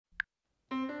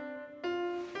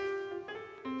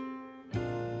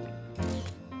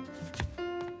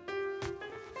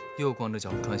又光着脚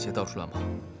不穿鞋到处乱跑。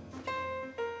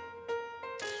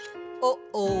哦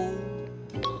哦。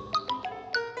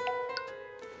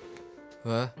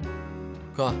喂，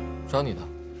哥，找你的。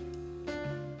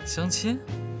相亲？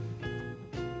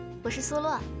我是苏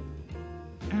洛。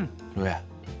陆月，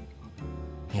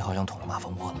你好像捅了马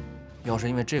蜂窝了。要是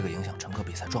因为这个影响乘客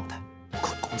比赛状态，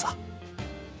滚工资。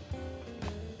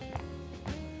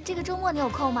这个周末你有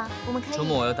空吗？我们可以。周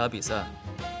末我要打比赛。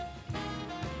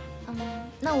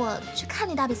那我去看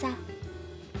你打比赛。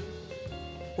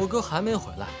我哥还没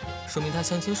回来，说明他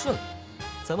相亲顺利，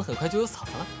咱们很快就有嫂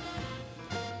子了。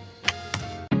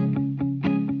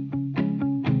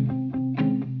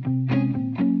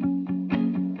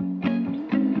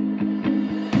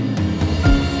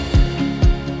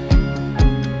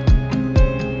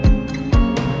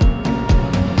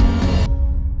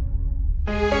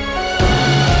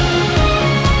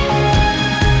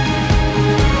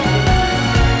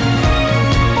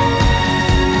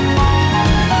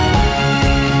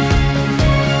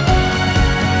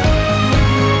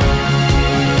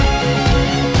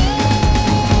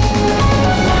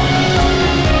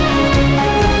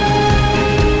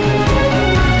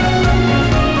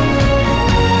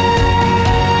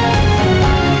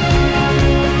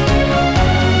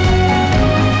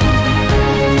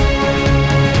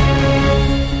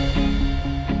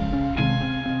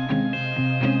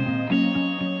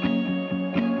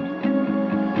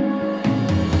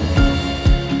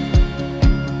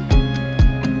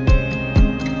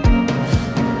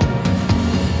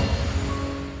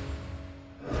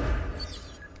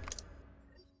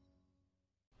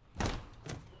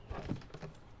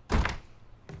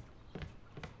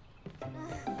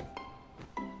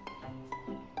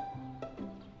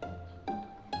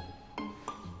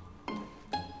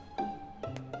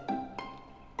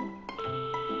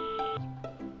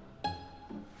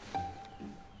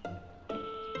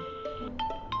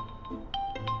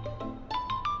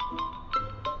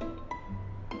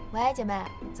喂，姐妹，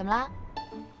怎么啦？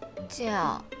静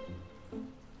啊，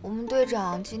我们队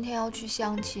长今天要去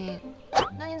相亲，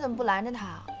那你怎么不拦着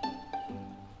他？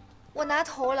我拿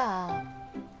头拦。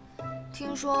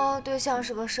听说对象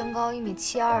是个身高1.72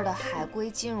米的海归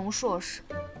金融硕士，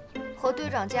和队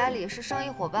长家里是生意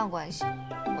伙伴关系，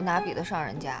我哪比得上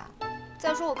人家？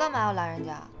再说我干嘛要拦人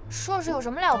家？硕士有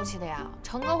什么了不起的呀？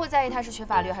成哥会在意他是学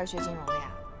法律还是学金融的呀？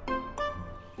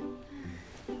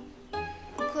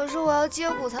可是我要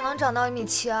接骨才能长到1.72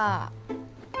米，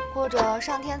或者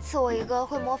上天赐我一个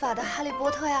会魔法的哈利波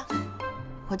特呀。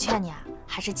我劝你啊，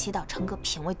还是祈祷成哥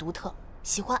品味独特，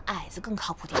喜欢矮子更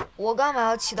靠谱点。我干嘛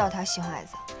要祈祷他喜欢矮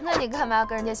子？那你干嘛要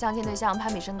跟人家相亲对象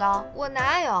攀比身高？我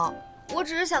哪有？我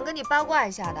只是想跟你八卦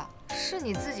一下的，是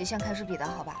你自己先开始比的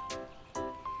好吧？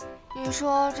你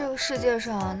说这个世界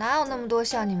上哪有那么多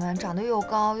像你们长得又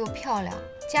高又漂亮，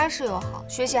家世又好，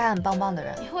学习还很棒棒的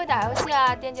人？你会打游戏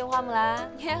啊，电竞花木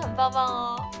兰，你也很棒棒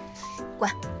哦。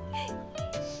滚！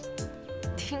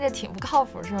听着挺不靠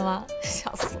谱是吗？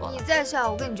笑死我了！你再笑，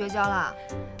我跟你绝交了。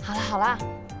好啦好啦。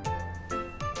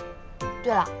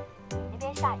对了，那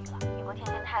边下雨了，雨过天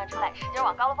晴，太阳出来，使劲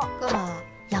往高了蹦。干嘛？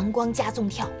阳光加纵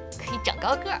跳，可以长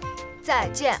高个儿。再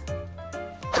见。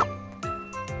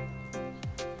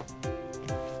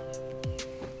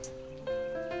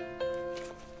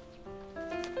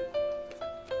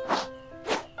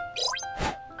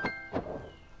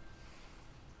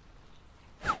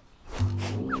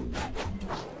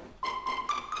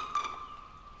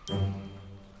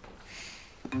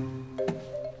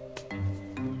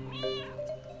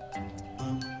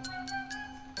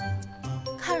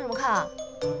看什么看？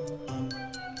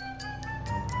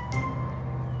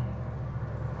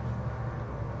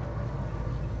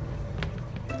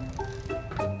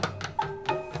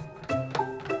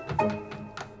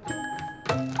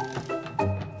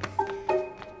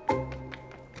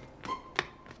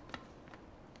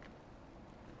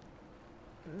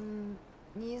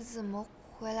你怎么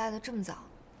回来的这么早？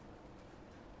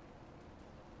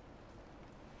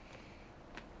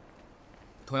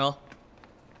童瑶。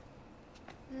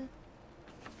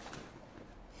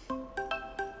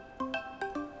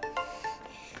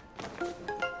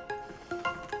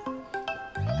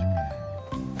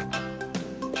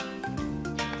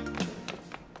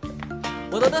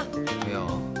我等等。没有。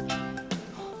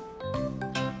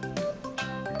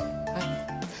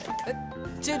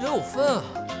戒指有分啊。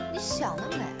你想得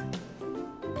美。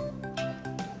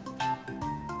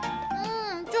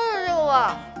就是这个味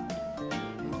儿。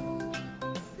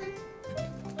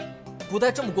不带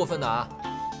这么过分的啊！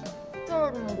就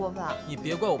是这么过分。你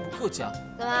别怪我不客气啊。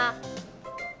怎么？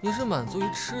你是满足于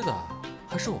吃的，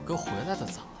还是我哥回来的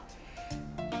早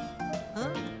啊？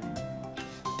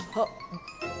好。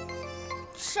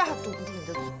事还堵不住你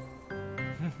的嘴。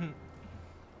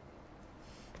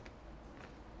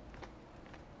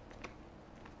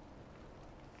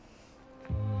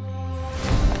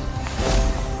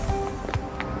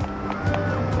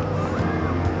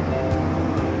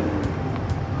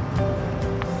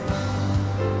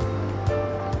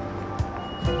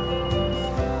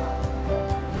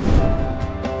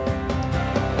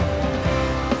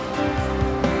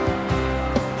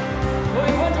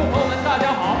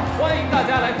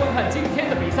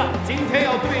今天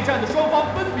要对战的双方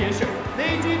分别是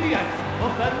ZGDX 和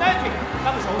Fnatic。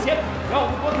那么首先，让我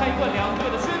们观看一段两队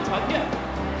的宣传片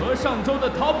和上周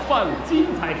的 Top 5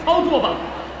精彩操作吧。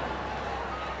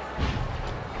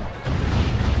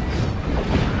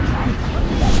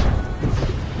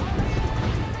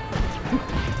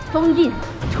封印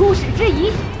初始之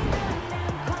仪，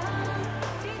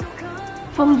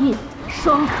封印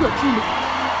双克之旅。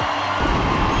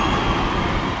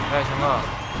哎，强哥，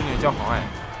这里叫好哎。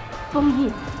封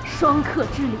印双克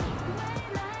之旅，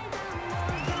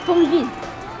封印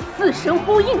四神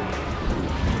呼应，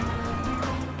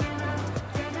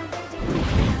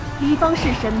敌方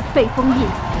式神被封印，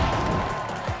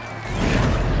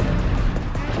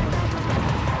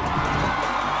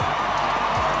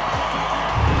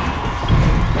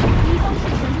敌方式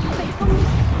神被封印，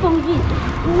封印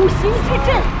五行之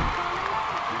阵。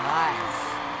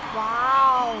哇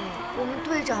哦，我们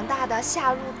队长大大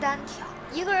下入单挑。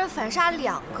一个人反杀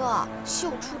2个，秀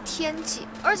出天际，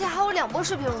而且还有2波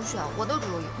视频入选，我都只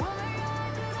有1波。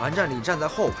团战里站在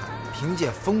后排，凭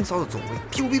借风骚的走位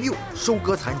，biu biu biu收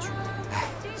割残局。哎，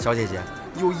小姐姐，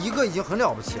有1个已经很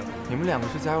了不起了。你们2个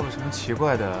是加入了什么奇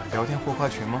怪的聊天互夸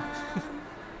群吗？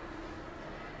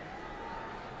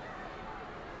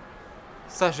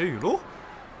赛时语录？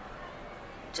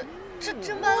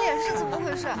这满脸是怎么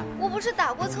回事？我不是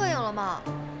打过侧影了吗？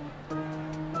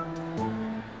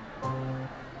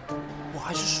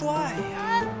还是帅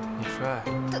呀！你帅？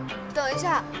等一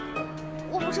下，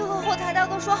我不是和后台大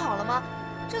哥说好了吗？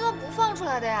这段不放出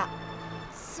来的呀，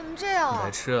怎么这样啊？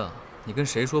白痴啊！你跟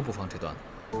谁说不放这段？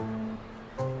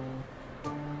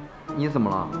你怎么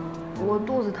了？我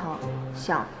肚子疼，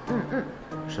想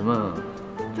什么？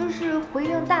就是回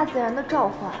应大自然的召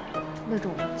唤，那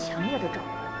种强烈的召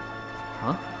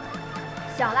唤。啊？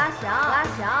想拉翔。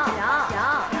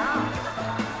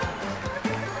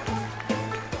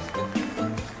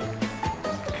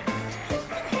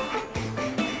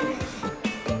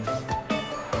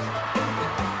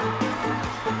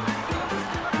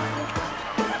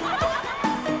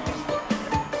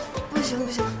不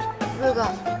行，瑞哥，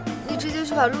你直接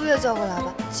去把陆月叫过来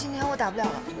吧。今天我打不了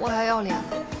了，我还要脸呢。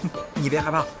你别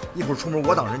害怕，一会儿出门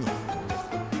我等着你。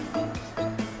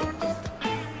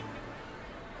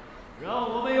让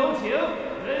我们有请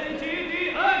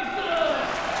ZGDX。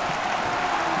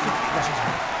大神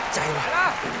加油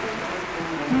啊！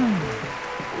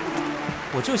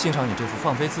我就欣赏你这副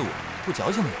放飞自我、不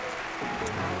矫情的样子。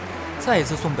再一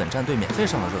次送本战队免费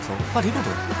上了热搜，话题度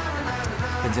多。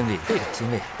本经理倍感欣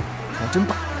慰啊！真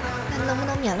棒！那能不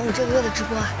能免了我这个月的直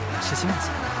播啊？是心万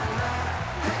幸。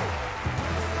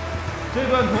这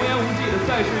段童言无忌的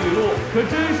赛事语录可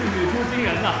真是语出惊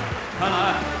人呐！看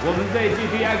来我们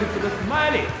ZGDX 的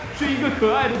Smiley 是一个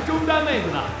可爱的中单妹子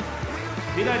呢。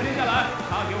期待接下来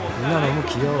她给我们带来更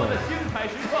多的精彩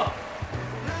时刻。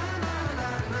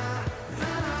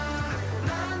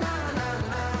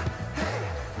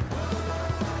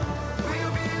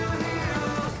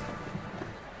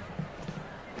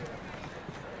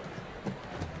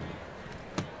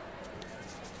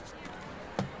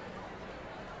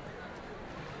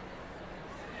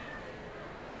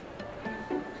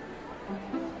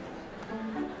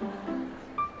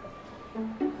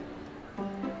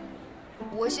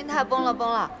我心态崩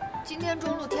了，今天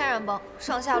中路天然崩，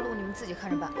上下路你们自己看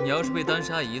着办。你要是被单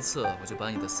杀1次，我就把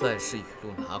你的赛事语录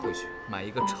拿回去，买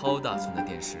一个超大寸的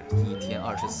电视，1天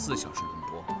24小时轮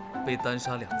播。被单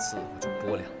杀2次，我就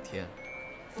播2天。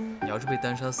你要是被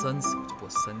单杀3次，我就播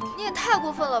3天。你也太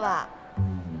过分了吧！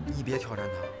你别挑战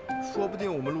他，说不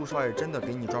定我们陆少爷真的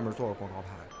给你专门做个广告牌。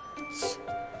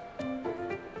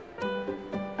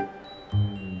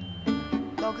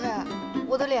老 K，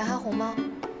 我的脸还红吗？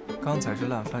刚才是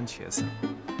烂番茄色。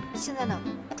现在呢？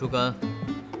猪肝。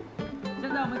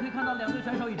现在我们可以看到2队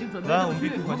选手已经准备来，我们就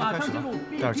绪， BP 环节马开始了上进入，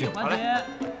戴耳机 BP 环节。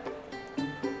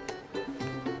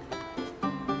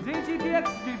ZGDX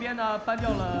这边呢搬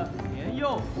掉了年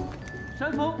幼、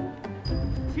山峰。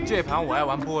这盘我爱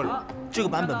玩波尔，这个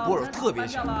版本波尔特别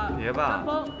强。别吧，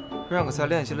让个赛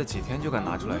练习了几天就敢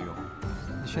拿出来用，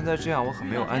你现在这样我很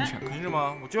没有安全感。凭什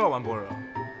么？我就要玩波尔。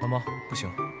毛毛，不行，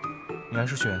你还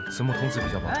是选子母童子比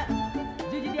较棒。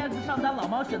ZGDX 上单老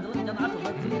猫选择了比较拿手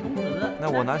的金童子。那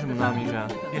我拿什么呢，明神？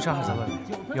夜叉还在外面，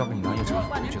要不你拿夜叉，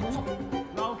我觉得不错。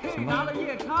行吧。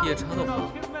夜叉的话，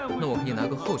那我可以拿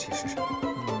个后期试试。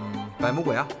百目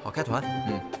鬼啊，好开团。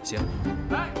行。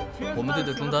我们队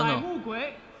的中单呢？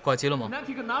挂机了吗？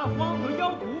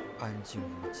安静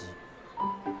无机。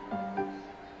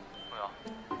朋友，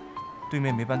对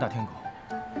面没搬大天狗，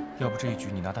要不这一局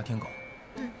你拿大天狗？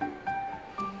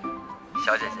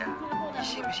小姐姐，你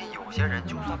信不信有些人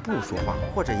就算不说话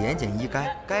或者言简意赅，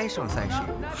该上赛事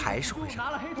还是会上。拿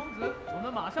了黑童子，我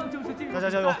们马上正式进入。大家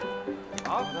加油！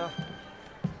好的。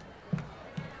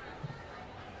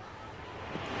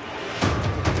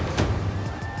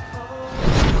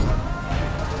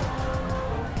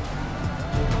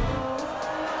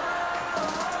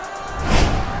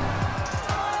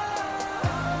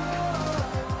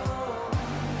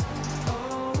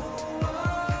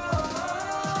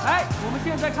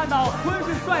现在看到坤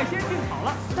是率先进草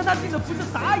了，但他进的不是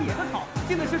打野的草，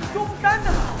进的是中单的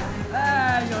草。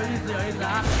哎，有意思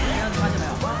啊！你发现没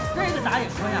有？这个打野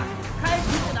坤呀，开局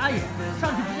不打野，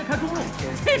上去直接开中路，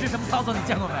这是什么操作？你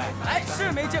见过没？哎，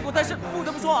是没见过，但是不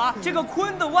得不说啊，这个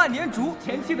坤的万年竹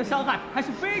前期的伤害还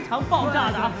是非常爆炸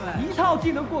的啊！一套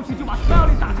技能过去就把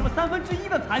Smiling 打成了1/3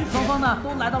的残血。双方呢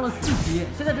都来到了4级，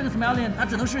现在这个 Smiling 他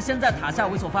只能是先在塔下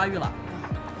猥琐发育了。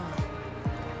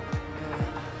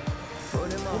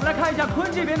我们来看一下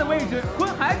坤这边的位置，坤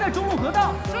还在中路河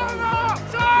道。上啊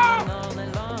上！坤又来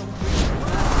了，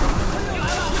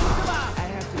是吧？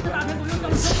这大天狗又向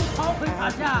中路逃回塔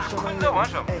下。坤在玩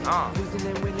什么呢？对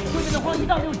面的荒1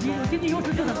到6级有经济优势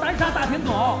就能单杀大天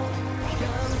狗。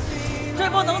这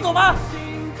波能走吗？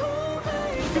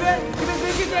这边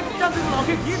ZGX 让这个老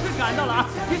K 及时赶到了啊！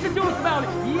其实就是 Smile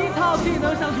一套技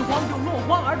能上去，黄就落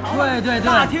荒而逃。对，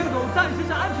大天狗暂时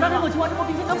是安全。大天狗清完这波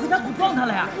兵线能回家补状态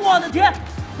了呀！我的天！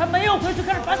他没有回去，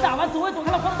开始反打完，走位走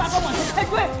开了，黄的大招往前开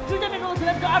追，直接变成了起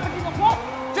来这2分钟的慌，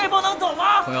这波能走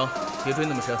吗？朋友，别追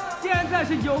那么深。现在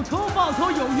是有仇报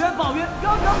仇，有冤报冤。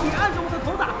刚刚你按着我的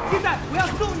头打，现在我要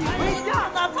送你回家。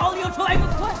那草里又出来一个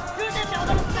坤，直接秒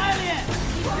到了塞里。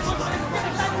这波打的这个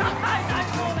单杀太难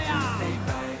受了呀！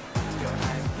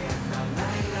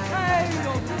哎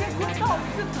呦，今天坤到底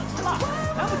是怎么了？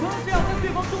难不成是要跟对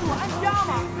方中路安家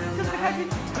吗？这才开局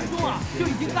几分钟啊，就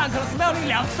已经干掉了 Smiling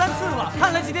 2、3次了。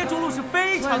看来今天中路是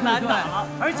非常难打了。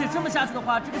而且这么下去的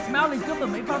话，这个 Smiling 根本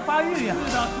没法发育呀。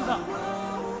是的。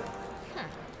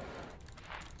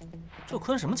这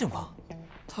坤什么情况？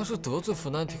他是得罪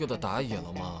Fnatic 的打野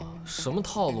了吗？什么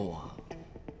套路啊？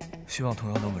希望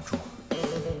童谣能稳住。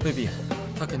未必，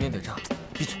他肯定得炸。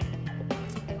闭嘴。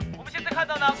我们现在看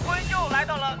到呢，坤又来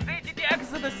到了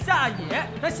ZGDX 的下野。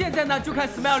那现在呢，就看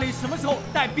Smiling 什么时候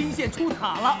带兵线出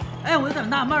塔了。哎，我有点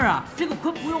纳闷啊，这个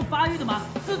坤不用发育的吗？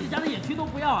自己家的野区都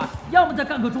不要啊，要么在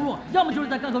干克中路，要么就是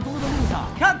在干克中路的路上。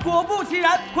看，果不其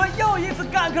然，坤又一次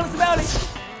干克了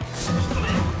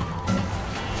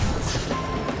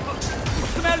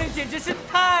Smiling。Smiling 简直是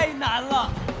太难了。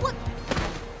我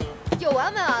有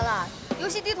完没完了？游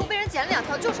戏地图被人剪了2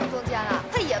条就省中间了，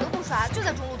他野都不刷，就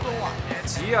在中路蹲我。别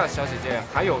急啊，小姐姐，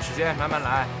还有时间，慢慢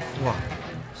来。哇，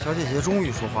小姐姐终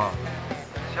于说话了，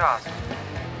吓死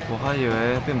我！我还以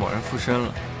为被某人附身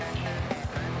了。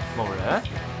某人？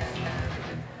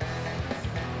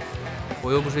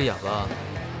我又不是哑巴，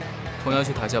同样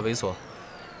去塔下猥琐，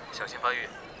小心发育。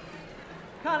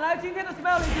看来今天的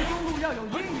Smiley 对中路要有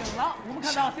阴影了。我们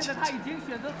看到现在他已经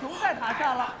选择熊在塔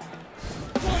下了。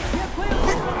我铁盔后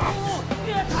中路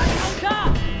越塔强杀。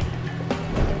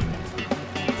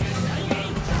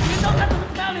你能看到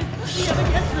Smiley 自己也被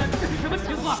碾死，这是什么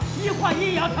情况？1换1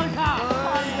也要强杀。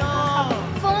哎呀，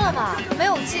疯了吗？没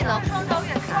有技能，双招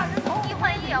越塔，1换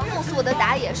1也要弄死我的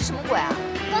打野是什么鬼啊？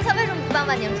刚才为什么不办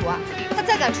万年烛啊？他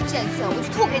再敢出现一次，我就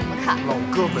吐给你们看。老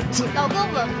哥稳住！老哥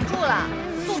稳不住了。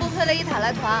速度推了1塔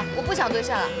来团，我不想对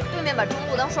线了。对面把中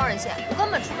路当双人线，我根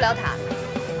本出不了塔。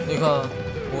你看，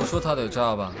我说他得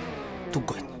炸吧，都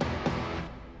怪你。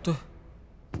对，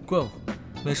怪我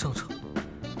没上场。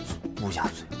乌鸦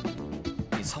嘴！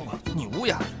你操我！你乌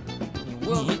鸦嘴！你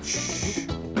乌鸦！你嘘！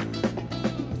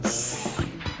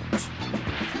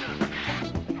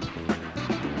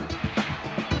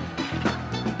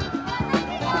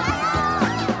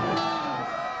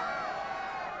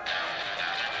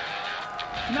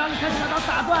那你开始拿刀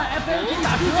打断 FNT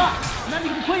打折，那你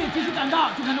的坤也及时赶到，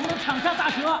就看能不能抢下大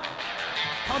蛇。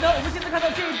好的，我们现在看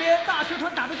到这边大蛇团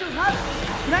打得正酣，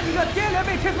那几个接连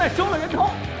被 Chessman 收了人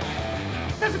头，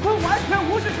但是坤完全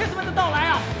无视 Chessman 的到来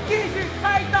啊，继续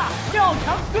开大跳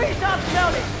墙追杀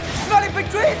Smiling 被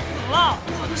追死了。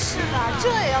是吧？这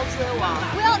也要追我？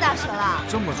不要大蛇了！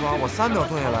这么抓我3秒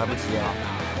盾也来不及啊！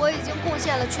我我已经贡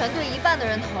献了全队一半的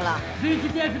人头了。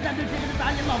ZGDX 战队这边的打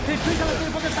野老 K 追上了对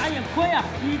方的打野坤呀，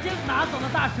已经拿走了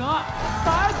大蛇。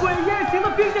百鬼夜行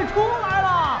的兵线出来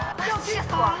了，要气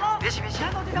死我了！别急，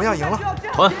我们要赢了，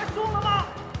团！结束了吗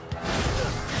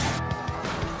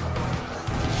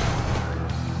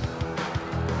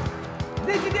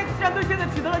？ZGDX 战队现在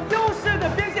取得了优势的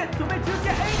边线，准备直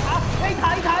接 A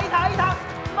塔，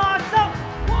马上！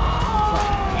哇！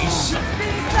比赛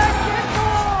结束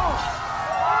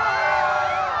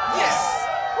 ！Yes！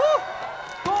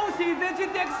 恭喜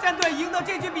ZGDX 战队赢得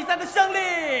这局比赛的胜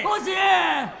利！恭喜！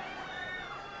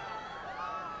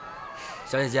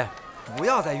小姐姐，不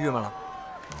要再郁闷了。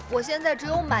我现在只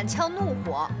有满腔怒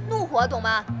火，懂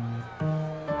吗？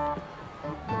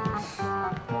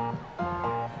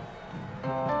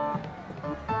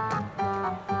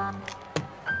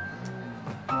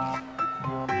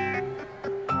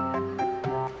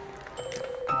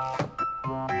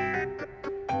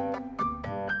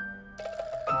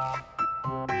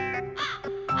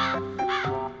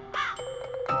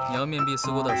你要面壁思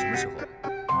过到什么时候？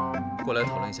过来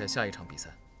讨论一下下一场比赛。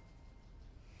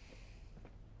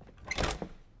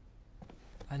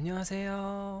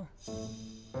 안녕하세요.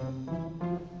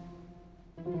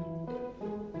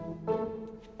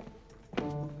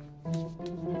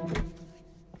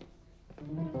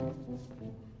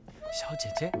小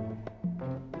姐姐，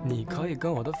你可以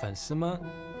跟我的粉丝们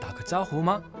打个招呼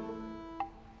吗？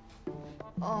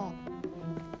哦。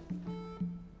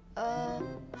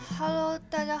Hello，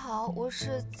 大家好，我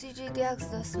是 ZGDX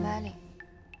的 Smiling。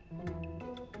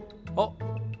哦，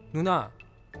누나。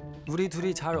 우리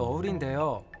둘이 잘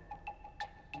어울린대요.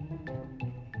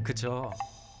 그죠?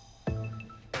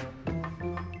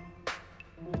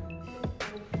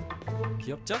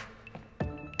 귀엽죠?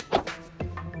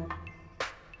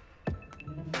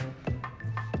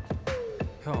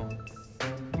 형,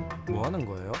 뭐 하는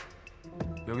거예요?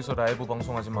 여기서 라이브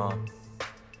방송하지 마.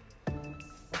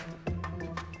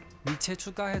 위치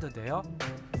추가해도 돼요?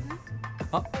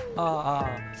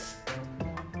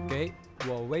 给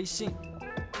我微信。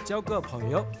 交个朋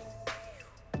友。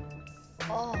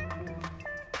哦。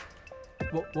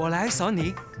我来扫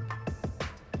你。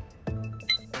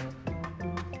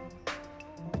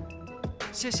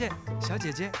谢谢，小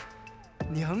姐姐，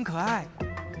你很可爱。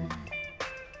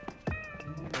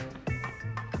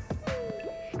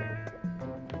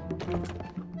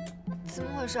怎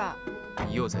么回事？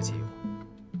你又在介意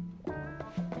我？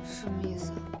什么意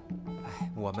思？哎，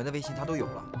我们的微信他都有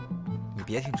了，你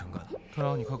别听陈哥的。特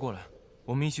劳，你快过来。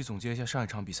 我们一起总结一下上一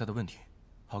场比赛的问题，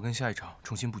好跟下一场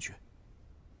重新布局。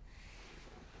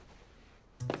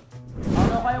好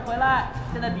的，欢迎回来。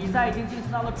现在比赛已经进行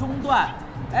到了中段。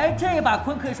哎，这一把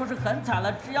坤可以说是很惨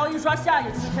了，只要一刷下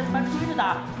野就被天子们追着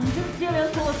打，已经接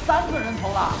连送了3个人头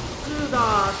了。是的，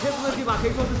天子们这把可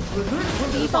以说是死追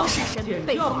坤敌方式神简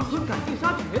直要把坤赶尽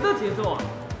杀绝的节奏啊！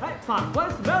哎，反观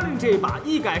Smiling 这一把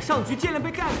一改上局接连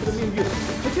被 gank 的命运，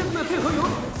和天子们配合有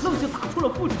愣是打出了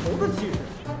复仇的气势。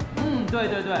 对。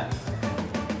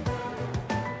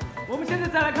我们现在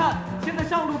再来看，现在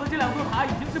上路的这2座塔已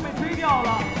经是被推掉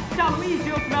了，下路一直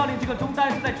有 Smiling 这个中单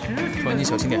是在持续的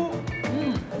输出。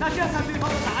那这样看对方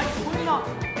的打野坤呢？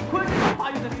坤这场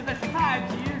发育的实在是太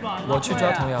疲软了。我去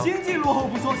抓童谣。经济落后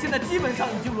不说，现在基本上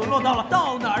已经沦落到了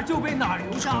到哪儿就被哪儿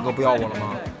留下。陈哥不要我了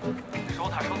吗？收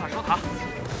塔！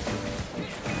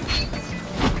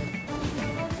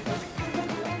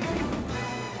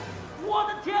 我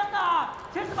的天哪！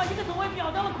天子把一个走位秒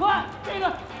掉了坤，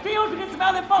这又是给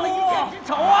Smiling 报了一箭之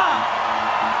仇啊！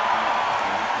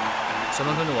小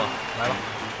曼跟着我来了，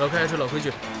绕开这老规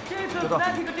矩。这次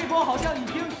Fnatic 这波好像已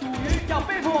经属于要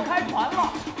被迫开团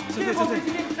了。这波最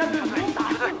近电子战队无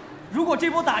打住，如果这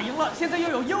波打赢了，现在又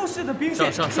有优势的兵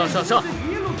线，上！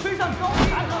一路推上高，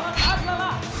打起来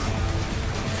了！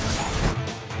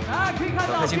哎，可以看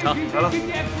到这局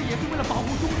ZGDX 也是为了保护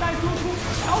中单输出，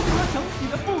调整了整体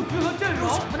的布局和阵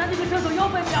容。Fnatic 这手又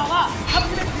被秒了，他们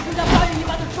这边只剩下8月1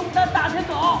般的中单大天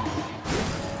狗。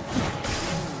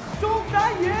 中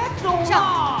单也走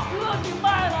了，这就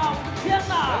卖了！我的天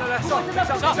哪！来，不过现在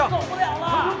走不了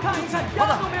了。看一看，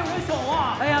压都没有人守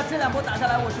啊！哎呀，这2波打下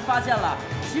来，我是发现了，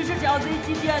其实只要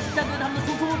ZGDX 战队他们的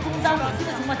输出中单稳定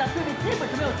的情况下，对面基本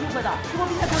是没有机会的。这波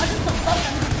比赛看来是怎么着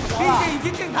才能够复活了？兵线已经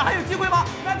进塔，还有机会吗？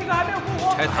那这个还没有复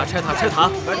活。拆塔！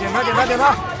快点他！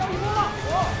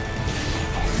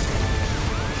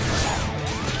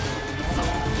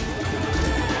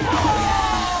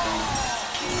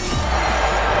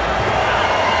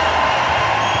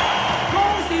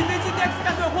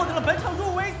 获得了本场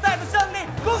入围赛的胜利，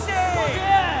恭喜！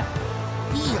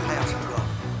厉害呀，陈哥！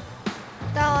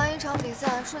打完一场比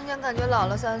赛，瞬间感觉老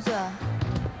了3岁。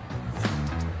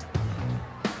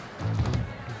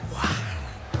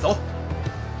走。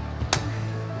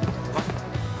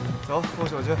走，握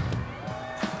手去。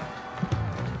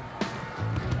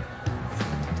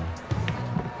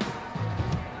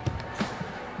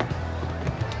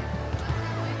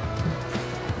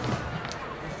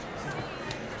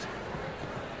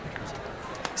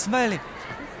Smiley，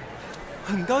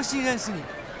 很高兴认识你，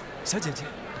小姐姐，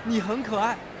你很可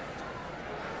爱。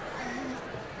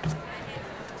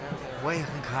我也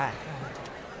很可爱。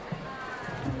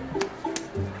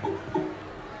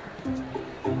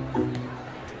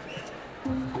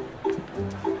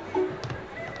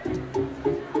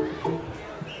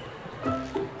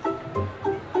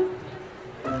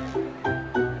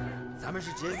咱们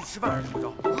是直接去吃饭还是怎么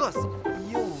着？饿死了！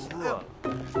又饿。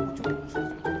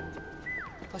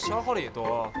他消耗了也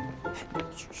多。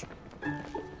嘘。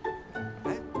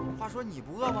哎，话说你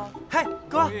不饿吗？嗨，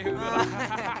哥。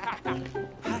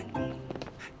嗨。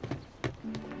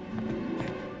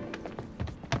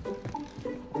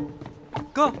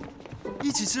哥，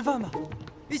一起吃饭吧，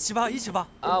一起吧，一起吧。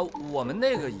啊，我们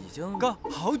那个已经……哥，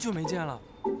好久没见了，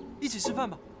一起吃饭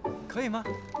吧，可以吗？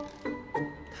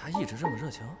他一直这么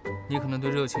热情，你可能对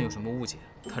热情有什么误解，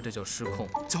他这叫失控。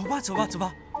走吧，走吧，走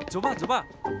吧，走吧，走吧，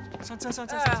上车，上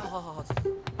车，上车。好。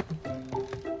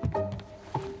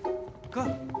哥，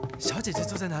小姐姐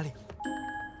坐在哪里？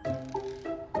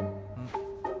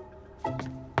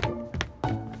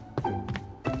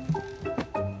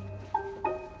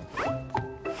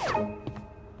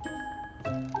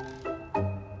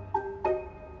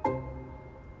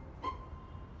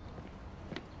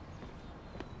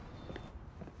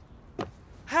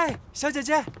嗨，小姐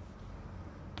姐。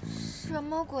什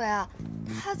么鬼啊？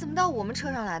他怎么到我们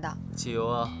车上来的？加油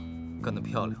啊，干得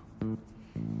漂亮！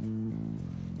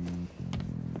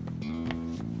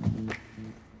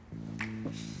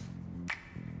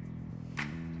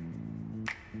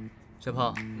小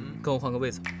胖，跟我换个位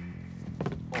子。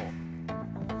哦。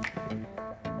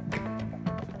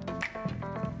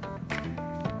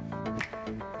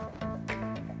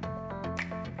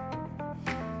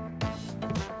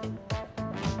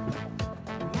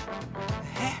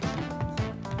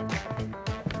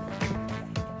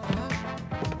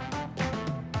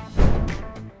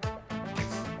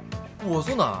我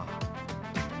坐哪儿？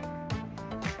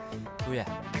陆月，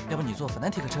要不你坐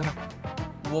Fnatic 车呢？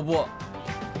我不。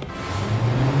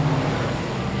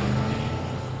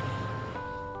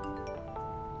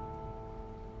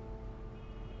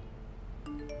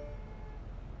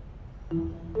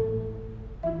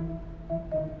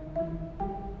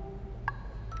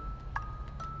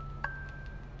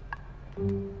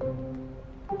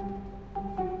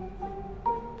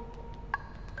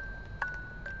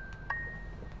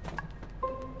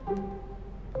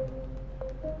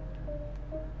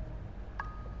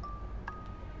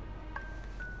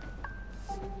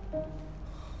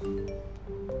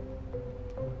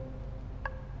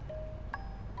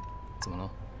怎么了？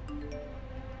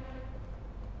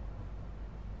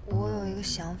我有一个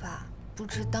想法，不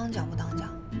知当讲不当讲。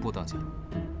不当讲。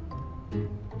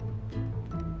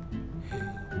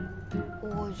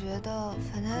我觉得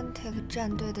Fnatic 战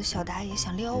队的小打野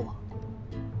想撩我。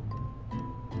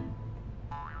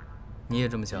你也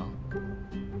这么想？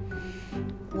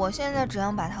我现在只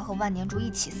想把他和万年珠一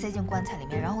起塞进棺材里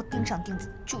面，然后钉上钉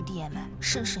子，就地掩埋，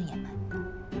深深掩埋。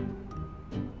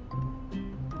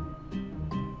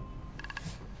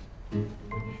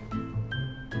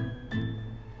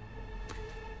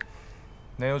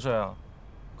 내 여자야.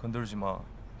 건들지 마.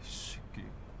 이 새끼.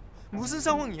 무슨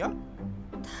상황이야?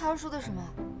 他说的什么？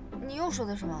你又说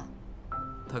的什么？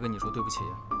他跟你说对不起。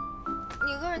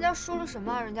你跟人家说了什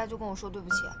么，人家就跟我说对不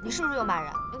起？你是不是又骂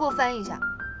人？你给我翻译一下。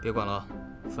别管了，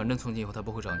反正从今以后他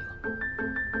不会找你了。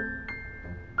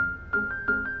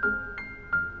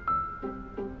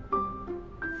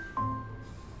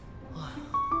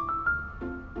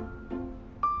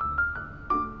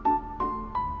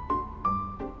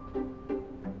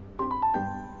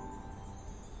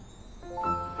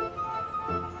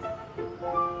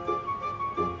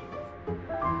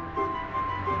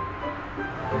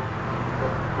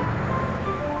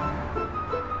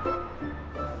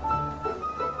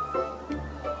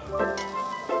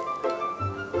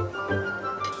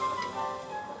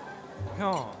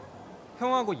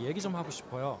 형하고 얘기 좀 하고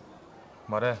싶어요.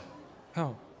 말해.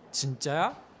 형,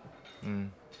 진짜야?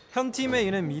 응. 형 팀에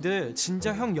있는 미드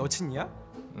진짜 형 여친이야?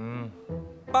 응.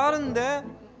 빠른데?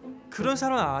 그런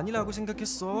사람 아니라고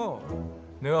생각했어.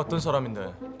 내가 어떤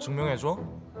사람인데 증명해줘?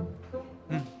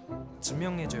 응,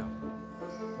 증명해줘요.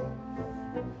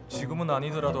 지금은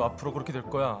아니더라도 앞으로 그렇게 될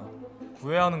거야.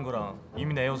 구애하는 거랑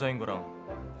이미 내 여자인 거랑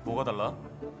뭐가 달라?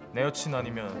 내 여친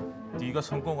아니면 네가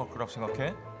성공할 거라고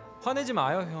생각해? 화내지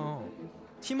마요, 형.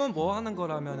 팀원 보호하는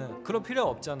거라면은 그럴 필요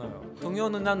없잖아요. 동요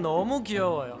누나 너무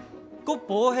귀여워요. 꼭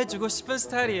보호해주고 싶은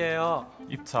스타일이에요.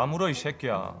 입 다물어 이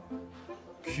새끼야.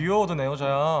 귀여워도 내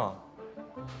여자야.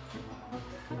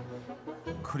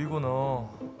 그리고 너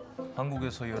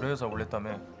한국에서 여러 여자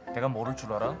올렸다며 내가 모를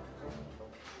줄 알아?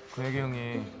 그 애기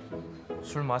형이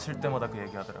술 마실 때마다 그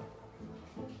얘기하더라.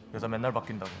 여자 맨날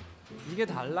바뀐다고. 이게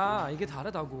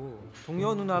다르다고.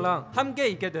 동요 누나랑 함께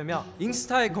있게 되면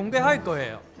인스타에 공개할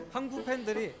거예요. 한국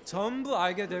팬들이 전부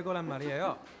알게 될 거란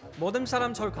말이에요. 모든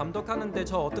사람 절 감독하는데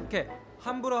저 어떻게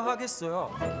함부로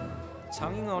하겠어요.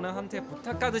 장인어른한테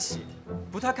부탁하듯이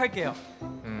부탁할게요.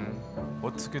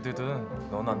 어떻게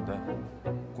되든 넌 안 돼.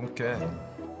 꿈깨.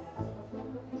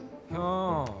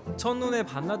 형, 첫눈에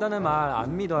반하다는 말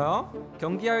안 믿어요?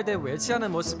 경기할 때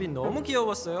외치하는 모습이 너무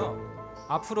귀여웠어요.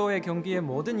 앞으로의 경기의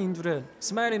모든 인주를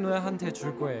스마일리 누나한테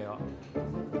줄 거예요.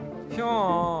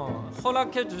 형,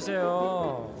 허락해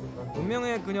주세요.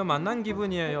 운명의 그녀 만난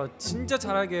기분이에요. 진짜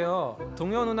잘할게요.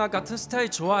 동요 누나 같은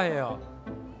스타일 좋아해요.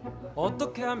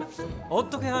 어떻게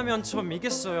하면 저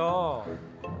믿겠어요?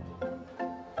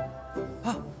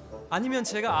 아니면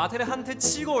제가 아델한테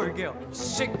치고 올게요.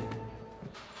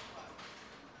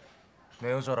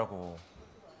 내 여자라고.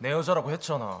 내 여자라고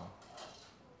했잖아.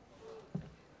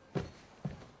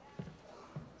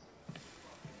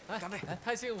 干杯！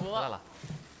太幸福了。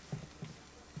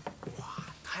哇，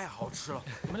太好吃了！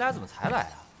你们俩怎么才来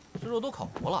啊？这肉都烤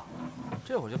活了，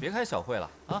这会儿就别开小会了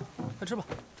啊！快吃吧，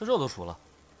这肉都熟了。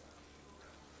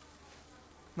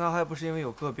那还不是因为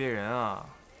有个别人啊。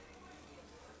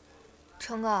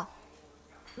成哥，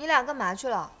你俩干嘛去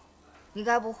了？你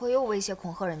该不会又威胁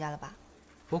恐吓人家了吧？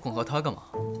我恐吓他干嘛？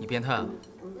你变态啊？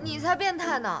你才变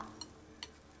态呢！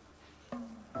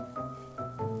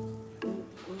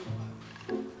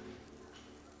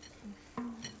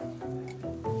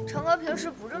成哥平时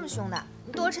不这么凶的，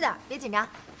你多吃点，别紧张。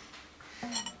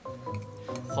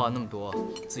话那么多，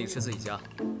自己吃自己夹。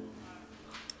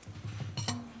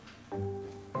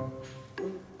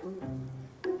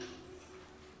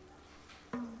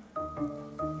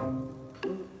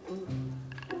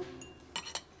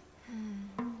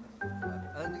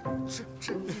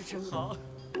吃好。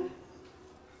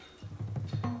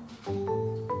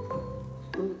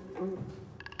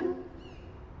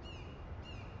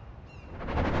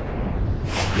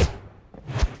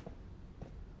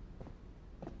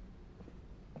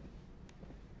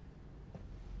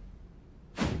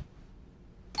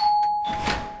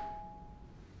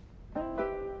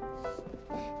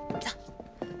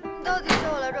你到底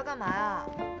叫我来这干嘛呀？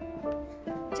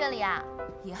这里啊，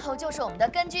以后就是我们的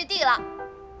根据地了。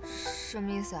什么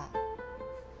意思啊？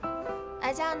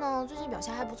哀家呢，最近表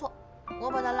现还不错，我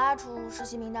把他拉出实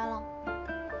习名单了。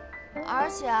而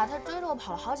且啊，他追着我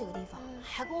跑了好几个地方，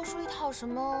还跟我说了一套什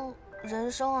么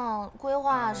人生啊、规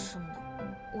划啊什么的。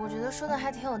我觉得说的还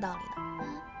挺有道理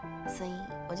的。所以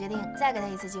我决定再给他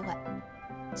一次机会。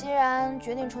既然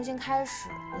决定重新开始，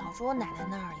老住我奶奶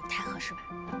那儿也不太合适吧，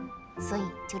所以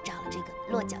就找了这个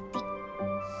落脚地。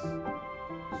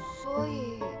所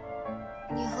以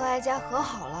你和哀家和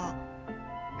好了，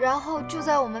然后就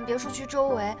在我们别墅区周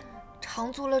围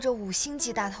长租了这5星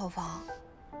级大套房。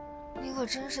你可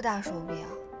真是大手笔啊！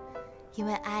因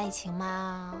为爱情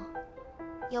嘛，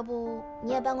要不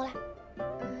你也搬过来？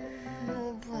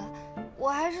不，我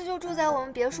还是就住在我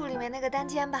们别墅里面那个单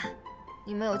间吧。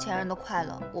你们有钱人的快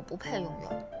乐，我不配拥有。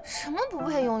什么不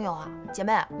配拥有啊，姐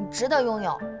妹，你值得拥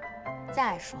有。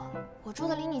再说了，我住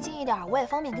的离你近一点，我也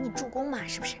方便给你助攻嘛，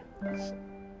是不是？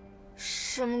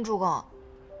什么助攻？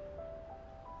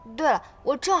对了，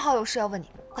我正好有事要问你，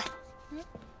快来。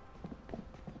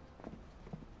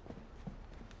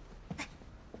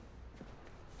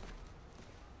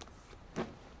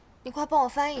你快帮我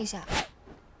翻译一下，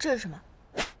这是什么？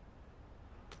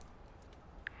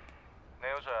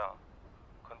 내 여자야.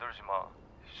 건들지 마.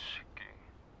 이 새끼.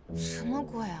 什么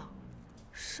鬼啊？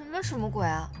什么鬼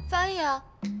啊？翻译啊！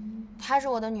她是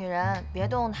我的女人，别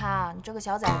动她，你这个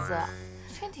小崽子。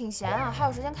最近挺闲啊，还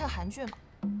有时间看韩剧呢。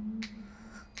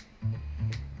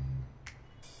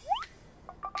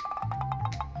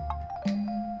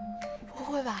不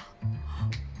会吧？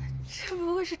这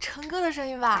不会是陈哥的声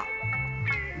音吧？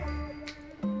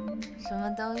什么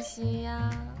东西呀？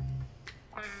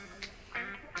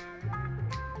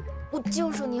我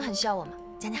就说你很笑我嘛，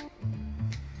讲讲。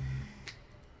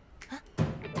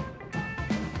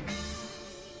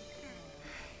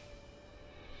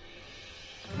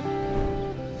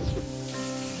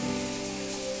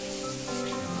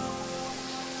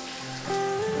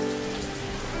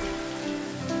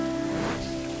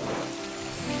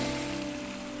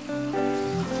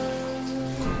 你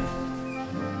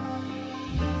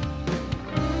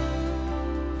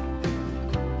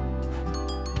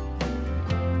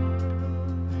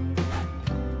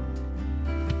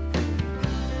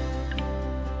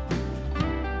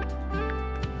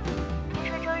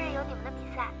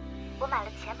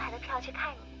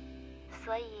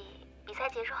所以比赛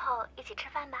结束后一起吃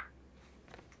饭吧。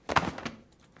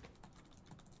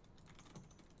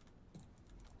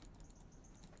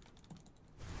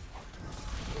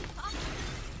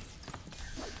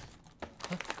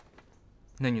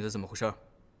那女的怎么回事？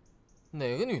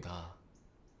哪个女的？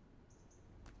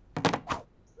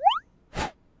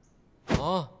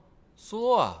啊，苏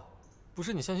洛啊，不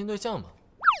是你相亲对象吗？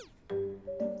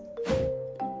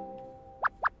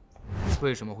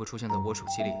为什么会出现在我手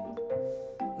机里？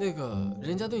那个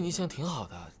人家对你印象挺好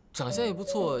的，长相也不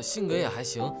错，性格也还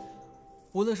行，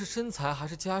无论是身材还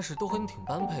是家世都和你挺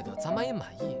般配的，咱妈也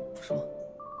满意，不是吗？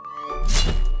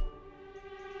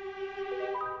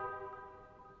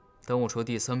等我说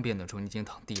第3遍的时候，你已经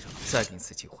躺地上了。再给你一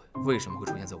次机会，为什么会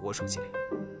出现在我手机里？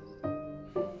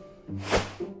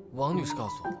王女士告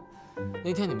诉我的，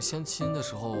那天你们相亲的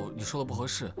时候，你说了不合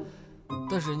适，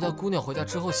但是人家姑娘回家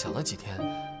之后想了几天，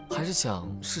还是想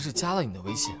试试加了你的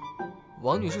微信。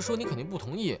王女士说你肯定不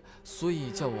同意，所以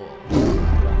叫我。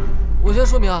我先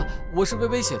说明啊，我是被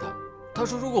威胁的。她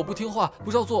说如果我不听话，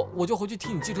不照做，我就回去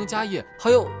替你继承家业，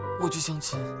还有我去相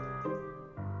亲。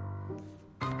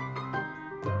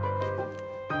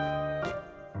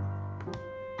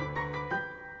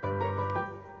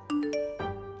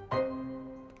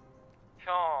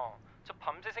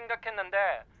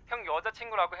생각했는데 형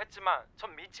여자친구라고 했지만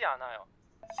전 믿지 않아요.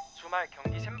 주말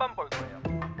경기 생방 볼 거예요.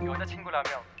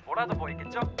 여자친구라면 뭐라도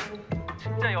버리겠죠?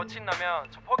 진짜 여친라면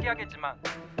저 포기하겠지만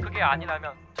그게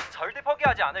아니라면 저 절대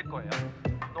포기하지 않을 거예요.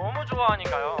 너무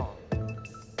좋아하니까요.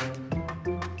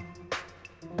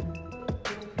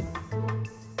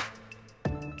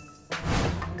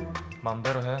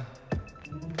 맘대로 해.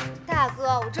 大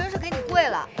哥，我真是给你跪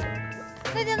了。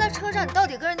那天在车上，你到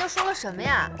底跟人家说了什么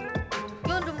呀？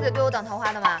有你这么给队友挡桃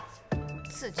花的吗？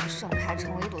自己盛开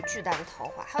成为一朵巨大的桃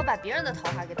花，还要把别人的桃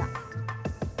花给挡了。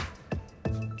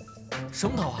什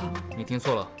么桃花？你听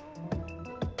错了。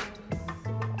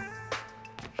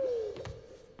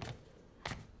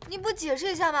你不解释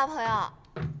一下吗，朋友？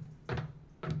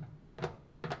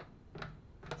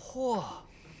嚯！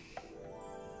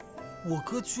我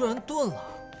哥居然钝了，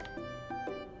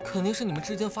肯定是你们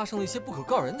之间发生了一些不可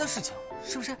告人的事情，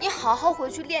是不是？你好好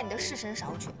回去练你的式神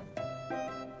少去。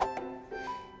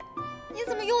你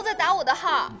怎么又在打我的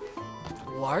号？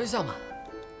玩一下嘛。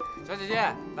小姐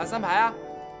姐，来3排啊！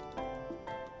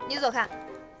你走开。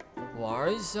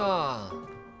玩一下。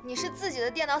你是自己的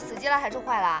电脑死机了还是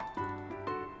坏了？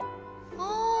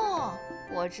哦，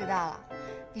我知道了，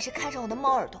你是看上我的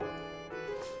猫耳朵。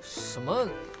什么？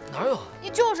哪有？你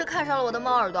就是看上了我的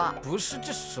猫耳朵。不是，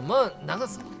这什么难看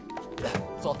死了！来，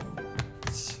走。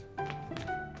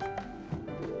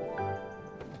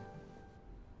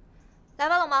来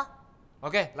吧，龙猫。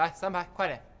OK， 来3排，快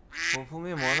点。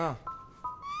 거품이 뭐나?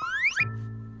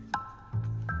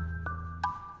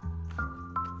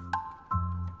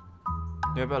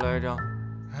 你要不要来一张？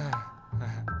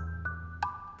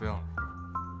不用了。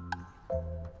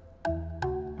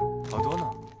好多呢。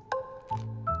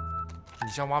你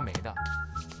像挖煤的。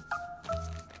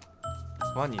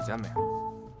挖你家煤。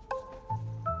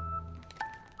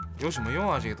有什么用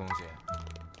啊？这个东西。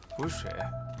不是水。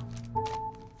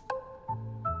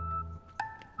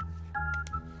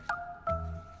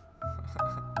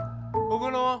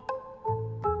 오근호.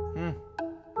 응.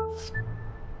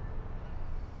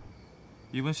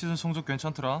 이번 시즌 성적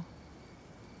괜찮더라.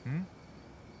 응?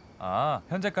 아,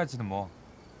 현재까지는 뭐.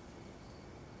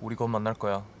 우리 곧 만날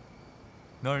거야.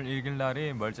 널 이길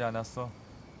날이 멀지 않았어.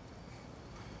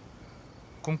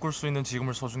 꿈꿀 수 있는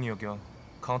지금을 소중히 여겨.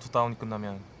 카운트다운이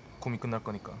끝나면 꿈이 끝날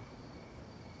거니까.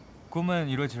 꿈은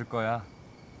이루어질 거야.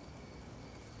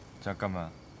 잠깐만.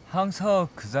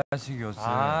 항석 그 자식 요즘.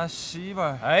 아,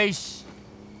 씨발. 아이씨.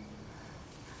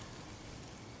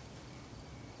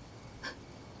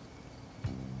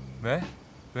 왜?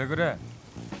 왜 그래?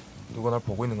 누가 날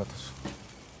보고 있는 것 같았어.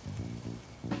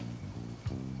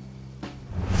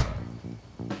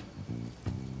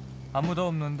 아무도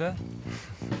없는데?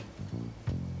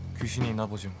 귀신이 있나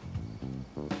보지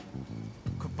뭐.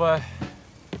 굿바이.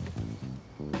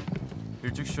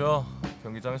 일찍 쉬어.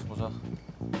 경기장에서 보자.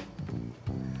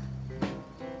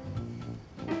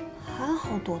 还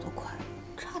好躲得快，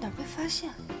差点被发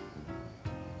现。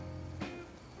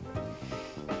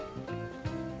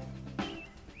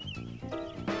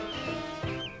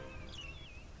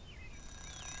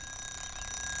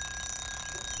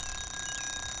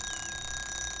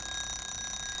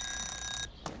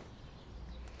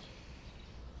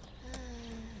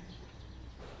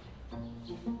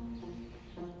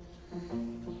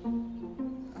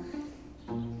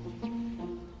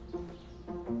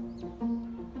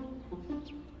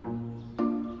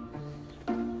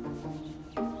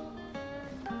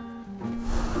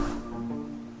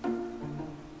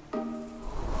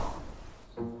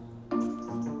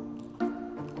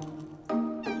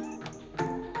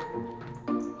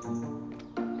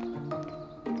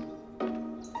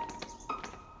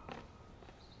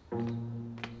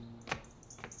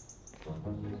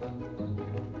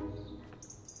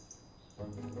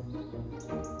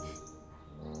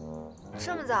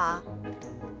这么早啊？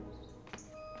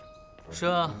是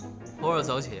啊，偶尔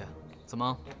早起。怎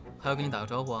么，还要跟你打个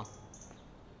招呼啊？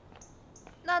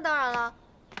那当然了，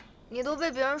你都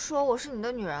被别人说我是你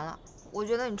的女人了，我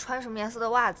觉得你穿什么颜色的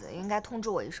袜子也应该通知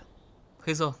我一声。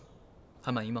黑色，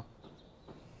还满意吗？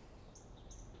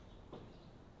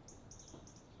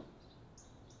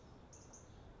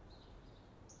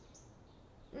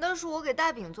那是我给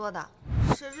大饼做的，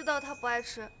谁知道他不爱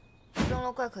吃，扔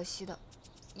了怪可惜的。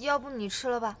要不你吃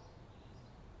了吧？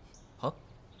好。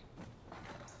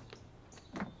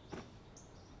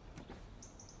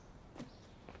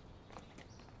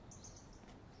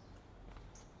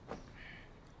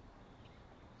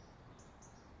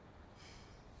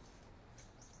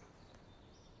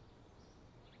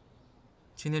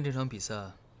今天这场比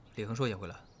赛，李恒硕也会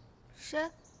来。谁？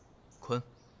坤。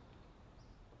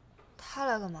他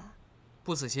来干嘛？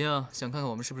不死心啊，想看看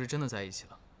我们是不是真的在一起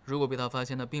了。如果被他发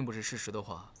现那并不是事实的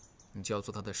话，你就要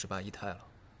做他的18姨太了。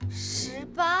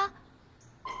18？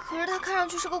可是他看上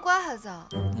去是个乖孩子啊。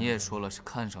你也说了是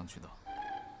看上去的。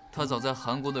他早在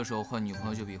韩国的时候换女朋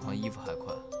友就比换衣服还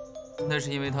快，那是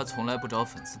因为他从来不找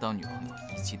粉丝当女朋友，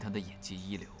以及他的演技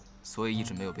一流，所以一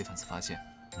直没有被粉丝发现。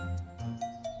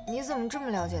你怎么这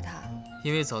么了解他？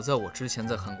因为早在我之前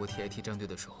在韩国 TIT 战队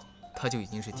的时候，他就已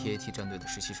经是 TIT 战队的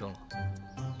实习生了，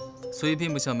所以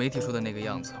并不像媒体说的那个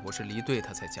样子，我是离队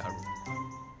他才加入。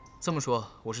这么说，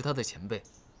我是他的前辈，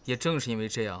也正是因为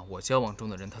这样，我交往中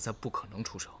的人他才不可能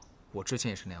出手。我之前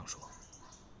也是那样说。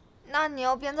那你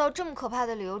要编造这么可怕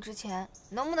的理由之前，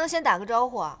能不能先打个招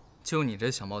呼啊？就你这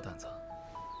小毛胆子，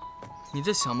你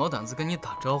这小毛胆子跟你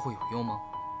打招呼有用吗？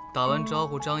打完招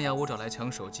呼，张牙舞爪来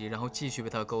抢手机，然后继续被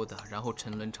他勾搭，然后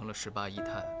沉沦成了18姨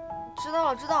太。知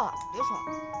道了，知道了，别说了。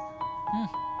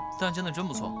但真的真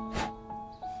不错。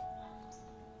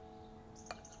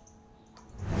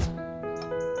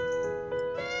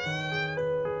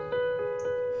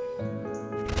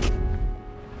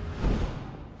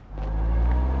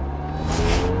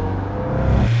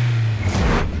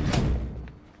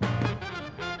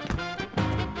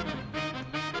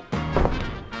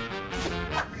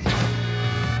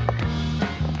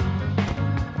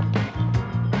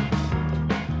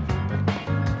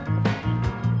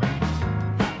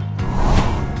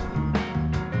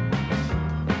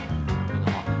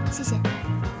谢谢。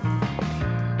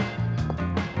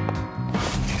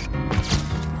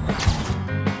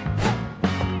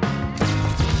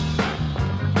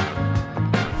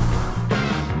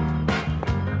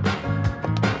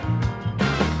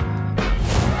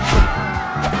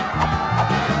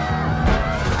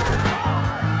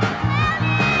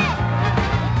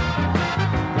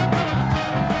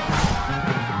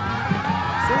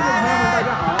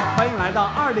来到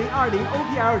2020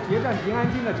 OPL 决战平安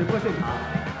京的直播现场。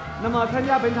那么参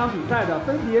加本场比赛的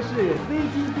分别是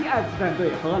CGDX 战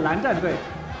队和蓝战队，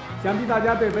想必大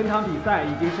家对本场比赛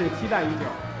已经是期待已久。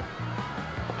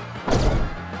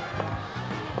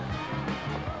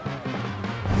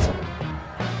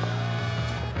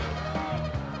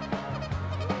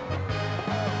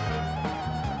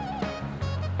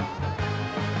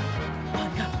哇，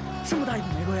你看这么大一捧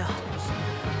玫瑰啊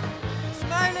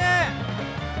 ！Smiley。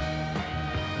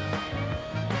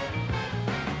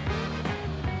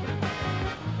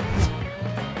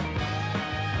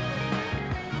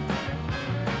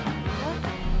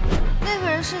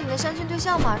是你的相亲对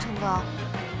象吗，成哥？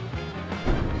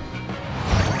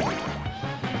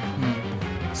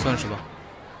算是吧。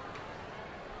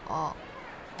哦。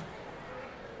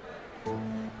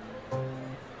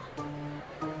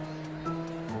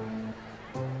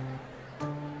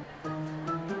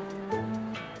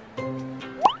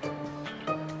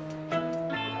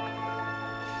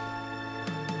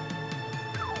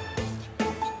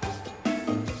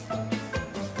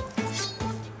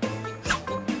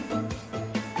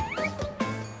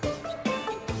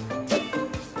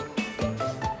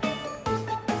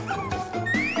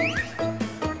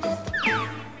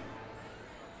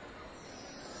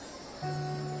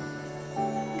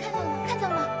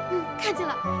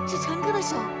是陈哥的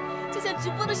手，就像直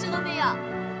播的时候那样。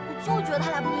我就觉得他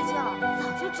俩不对劲儿，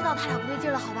早就知道他俩不对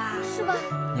劲了，好吧？是吧？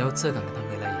你要再敢跟他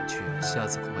眉来眼去，下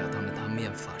次恐怕要当着他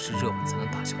面发誓热吻才能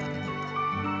打消他的念头。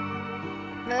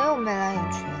没有眉来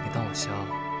眼去。你当我瞎？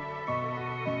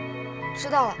知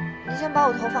道了，你先把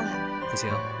我头放开。不行，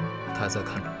他还在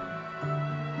看着我。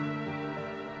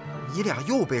你俩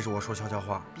又背着我说悄悄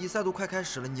话，比赛都快开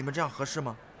始了，你们这样合适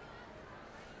吗？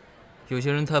有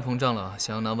些人太膨胀了，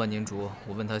想要拿万年竹。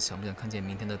我问他想不想看见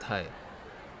明天的太阳，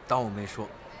当我没说。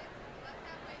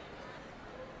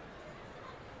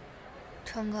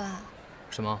成哥啊，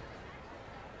什么？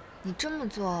你这么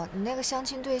做，你那个相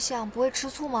亲对象不会吃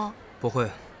醋吗？不会，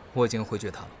我已经回绝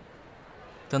他了。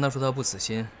但他说他不死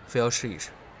心，非要试一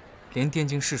试，连电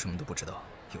竞是什么都不知道，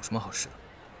有什么好试的？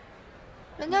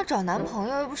人家找男朋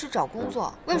友又不是找工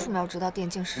作，为什么要知道电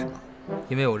竞是什么？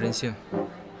因为我任性。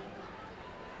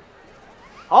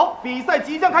好，比赛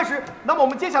即将开始，那么我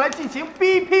们接下来进行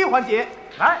BP 环节，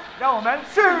来，让我们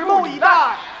拭目以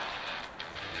待。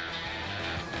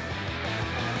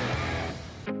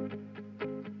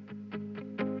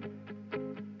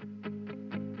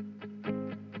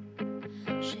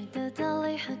谁的道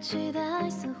理和期待，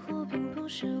似乎并不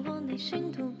是我内心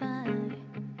独白。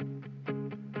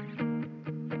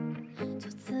做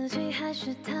自己还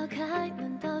是逃开？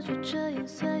难道就这样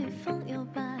随风摇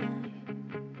摆？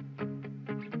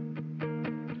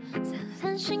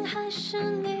灿烂星还是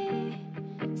你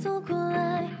走过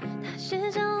来，那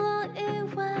些角落以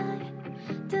外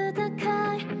的打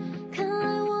开，看